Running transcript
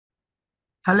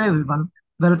Hello everyone,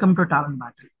 welcome to Talent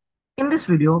Battle. In this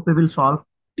video, we will solve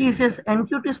TCS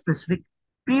NQT specific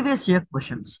previous year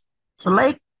questions. So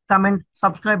like, comment,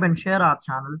 subscribe and share our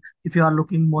channel if you are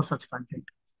looking more such content.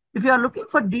 If you are looking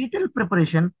for detailed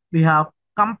preparation, we have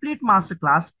complete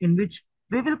masterclass in which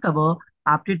we will cover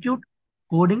aptitude,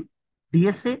 coding,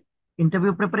 DSA,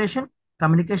 interview preparation,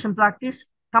 communication practice,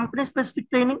 company specific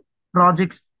training,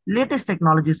 projects, latest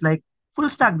technologies like full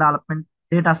stack development,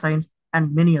 data science,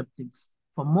 and many other things.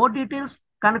 For more details,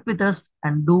 connect with us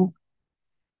and do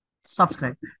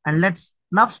subscribe. And let's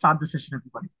now start the session,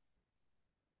 everybody.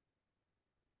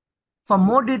 For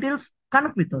more details,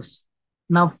 connect with us.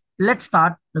 Now, let's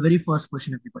start the very first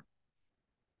question, everybody.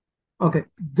 Okay,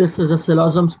 this is a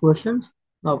syllogisms questions.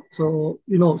 Now,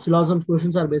 syllogisms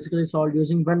questions are basically solved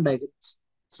using Venn diagrams.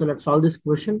 So let's solve this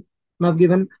question. Now, I've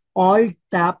given all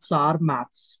taps are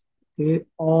maths. Okay,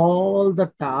 all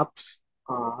the taps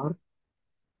are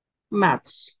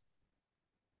maths.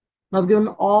 Now, I've given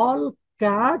all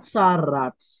cats are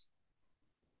rats.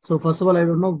 So first of all, I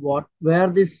don't know where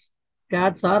these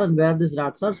cats are and where these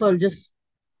rats are. So I'll just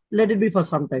let it be for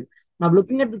some time. Now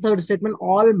looking at the third statement,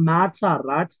 all mats are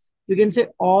rats. You can say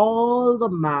all the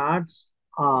mats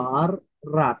are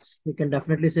rats. We can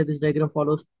definitely say this diagram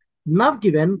follows. Now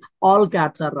given all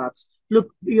cats are rats.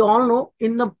 Look, we all know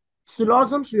in the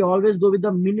syllogisms, we always go with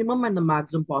the minimum and the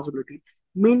maximum possibility.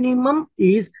 Minimum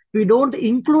is we don't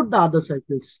include the other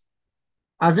circles,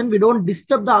 as in we don't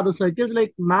disturb the other circles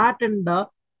like mat and the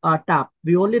tap.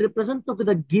 We only represent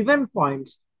the given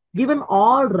points. Given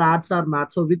all rats are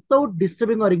mat, so without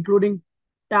disturbing or including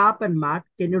tap and mat,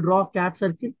 can you draw cat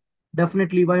circle?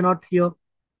 Definitely, why not here?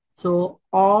 So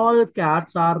all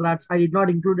cats are rats. I did not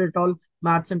include at all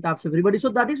mats and taps, everybody. So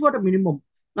that is what a minimum.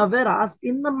 Now, whereas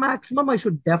in the maximum, I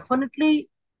should definitely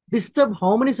disturb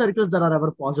how many circles there are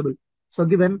ever possible. So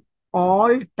given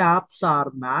all taps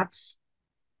are mats,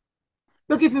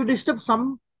 look, if you disturb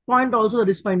some point also, that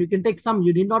is fine. You can take some.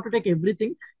 You need not to take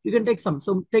everything. You can take some.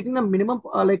 So taking the minimum,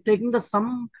 like taking the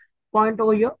sum point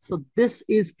over here. So this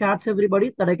is cats,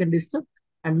 everybody, that I can disturb.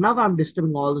 And now I'm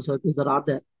disturbing all the circles that are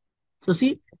there. So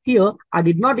see, here I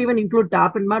did not even include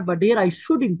tap and mat, but here I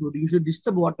should include. You should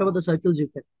disturb whatever the circles you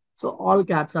can. So all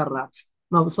cats are rats.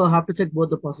 Now, so I have to check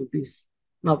both the possibilities.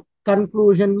 Now,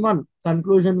 conclusion one.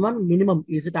 Conclusion one, minimum.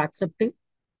 Is it accepting?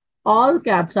 All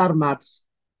cats are mats.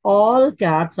 All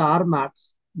cats are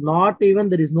mats. Not even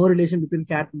there is no relation between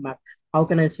cat and mat. How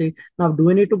can I say? Now, do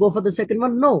we need to go for the second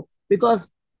one? No, because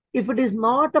if it is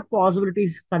not a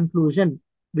possibilities conclusion,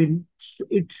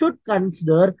 it should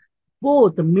consider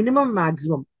both minimum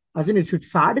maximum. As in, it should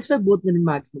satisfy both minimum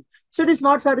maximum. So it is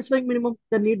not satisfying minimum,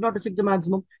 then need not to check the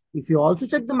maximum. If you also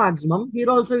check the maximum,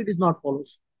 here also it is not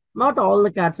follows. Not all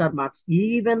the cats are mats.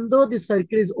 Even though this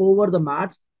circle is over the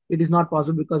mats, it is not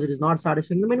possible because it is not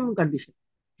satisfying the minimum condition.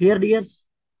 Clear, dears?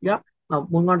 Yeah. Now,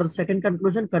 moving on to the second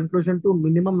conclusion. Conclusion to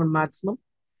minimum and maximum.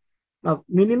 Now,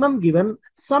 minimum given,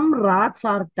 some rats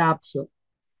are taps.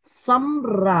 Some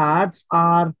rats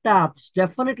are taps.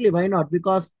 Definitely, why not?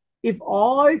 Because if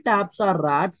all taps are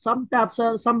rats, some rats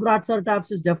are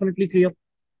taps is definitely clear.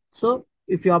 So,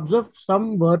 if you observe,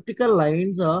 some vertical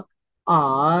lines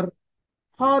are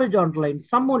horizontal line.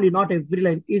 Some only, not every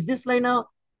line. Is this line a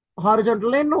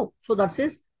horizontal line? No. So that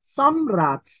says some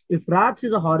rats. If rats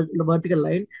is a vertical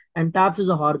line and taps is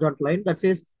a horizontal line, that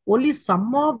says only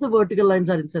some of the vertical lines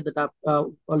are inside the tap,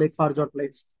 or like horizontal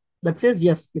lines. That says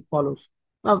yes, it follows.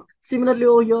 Now, similarly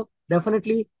over here,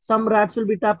 definitely some rats will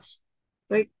be taps,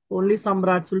 right? Only some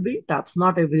rats will be taps,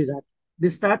 not every rat.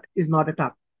 This rat is not a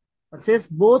tap. That says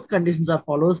both conditions are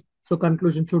follows. So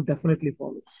conclusion should definitely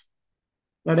follows.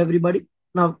 Right, everybody?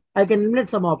 Now, I can eliminate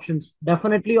some options.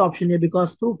 Definitely option A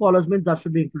because two follows means that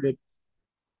should be included.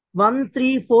 1,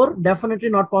 3, 4, definitely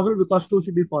not possible because two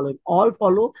should be following. All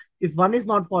follow. If one is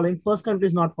not following, first country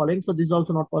is not following. So this is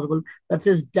also not possible. That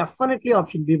says definitely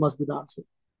option B must be the answer.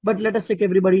 But let us check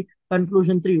everybody.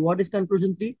 Conclusion 3. What is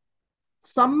conclusion 3?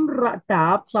 Some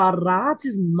taps are rats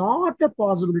is not a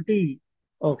possibility.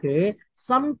 Okay.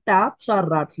 Some taps are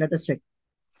rats. Let us check.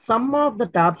 Some of the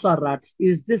taps are rats.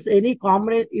 Is this any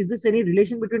common? Is this any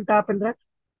relation between tap and rat?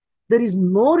 There is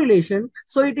no relation.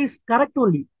 So it is correct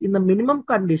only. In the minimum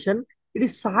condition, it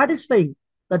is satisfying.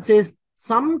 That says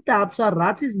some taps are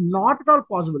rats is not at all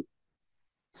possible.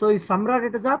 So is some rat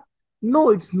it is up? No,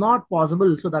 it's not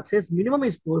possible. So that says minimum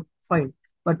is fine.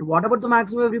 But what about the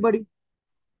maximum, everybody?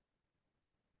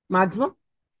 Maximum?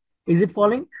 Is it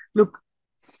falling? Look,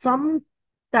 some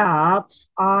taps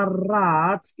are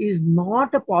rats is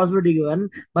not a possibility given,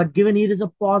 but given here is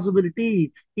a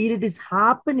possibility. Here it is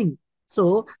happening.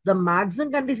 So the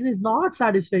maximum condition is not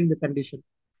satisfying the condition.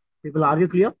 People, are you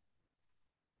clear?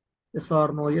 Yes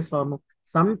or no? Yes or no?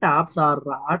 Some taps are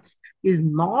rats is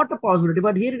not a possibility,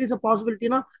 but here it is a possibility,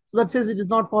 na? So that says it is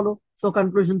not follow. So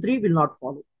conclusion three will not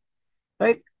follow.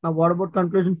 Right? Now, what about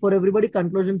conclusion four, everybody?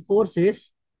 Conclusion four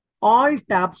says all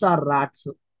taps are rats.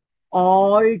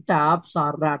 All taps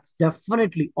are rats.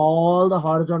 Definitely, all the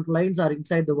horizontal lines are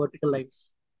inside the vertical lines.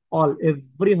 All,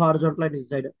 every horizontal line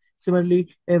is inside.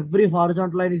 Similarly, every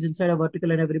horizontal line is inside a vertical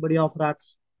line, everybody of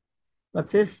rats. That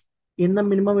says in the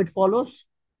minimum it follows,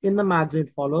 in the max it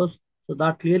follows. So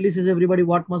that clearly says everybody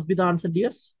what must be the answer,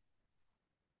 dears?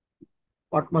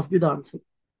 What must be the answer?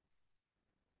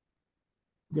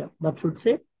 Yeah, that should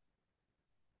say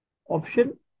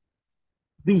option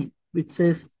B, which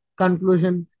says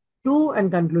conclusion 2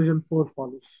 and conclusion 4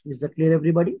 follows. Is that clear,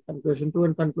 everybody? Conclusion 2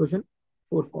 and conclusion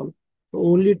 4 follow. So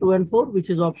only 2 and 4, which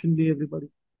is option B, everybody.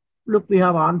 Look, we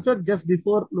have answered just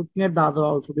before looking at the other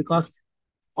also, because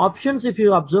options, if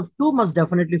you observe, 2 must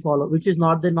definitely follow, which is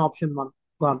not then option 1.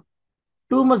 Gone.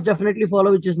 2 must definitely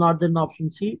follow, which is not then option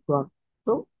C. Gone.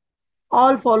 So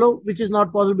all follow, which is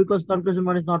not possible because conclusion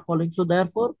 1 is not following. So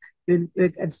therefore,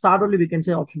 at start only we can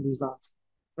say option B is the answer.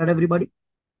 Right, everybody?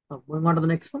 Now, moving on to the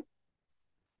next one.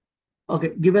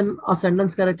 Okay, given a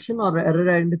sentence correction or error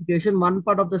identification, one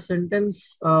part of the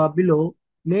sentence below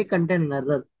may contain an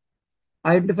error.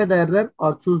 Identify the error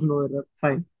or choose no error.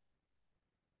 Fine.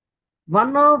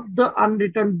 One of the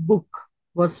unwritten book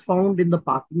was found in the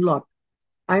parking lot.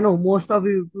 I know most of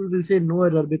you will say no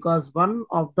error because one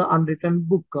of the unwritten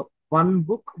book, one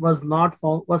book was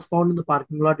found in the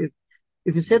parking lot.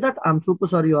 If you say that, I'm super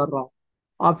sorry, you are wrong.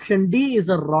 Option D is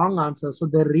a wrong answer. So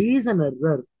there is an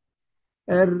error.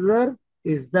 Error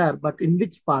is there, but in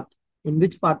which part? In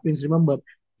which part means remember,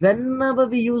 whenever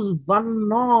we use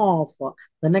one of,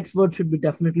 the next word should be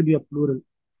definitely be a plural.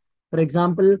 For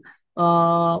example,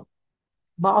 uh,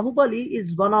 Bahubali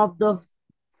is one of the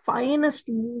finest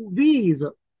movies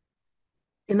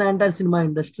in the entire cinema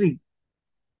industry.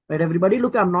 Right, everybody?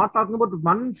 Look, I'm not talking about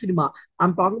one cinema.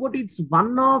 I'm talking about it's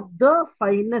one of the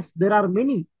finest. There are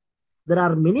many. There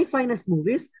are many finest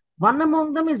movies. One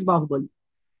among them is Bahubali.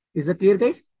 Is that clear,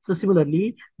 guys? So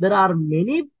similarly, there are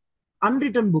many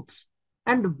unwritten books,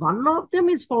 and one of them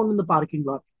is found in the parking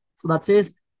lot. So that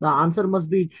says the answer must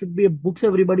be it should be a books,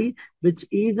 everybody, which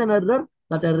is an error.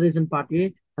 That error is in part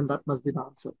A, and that must be the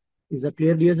answer. Is that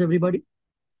clear, dears, everybody?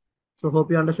 So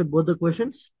hope you understood both the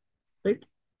questions, right?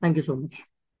 Thank you so much.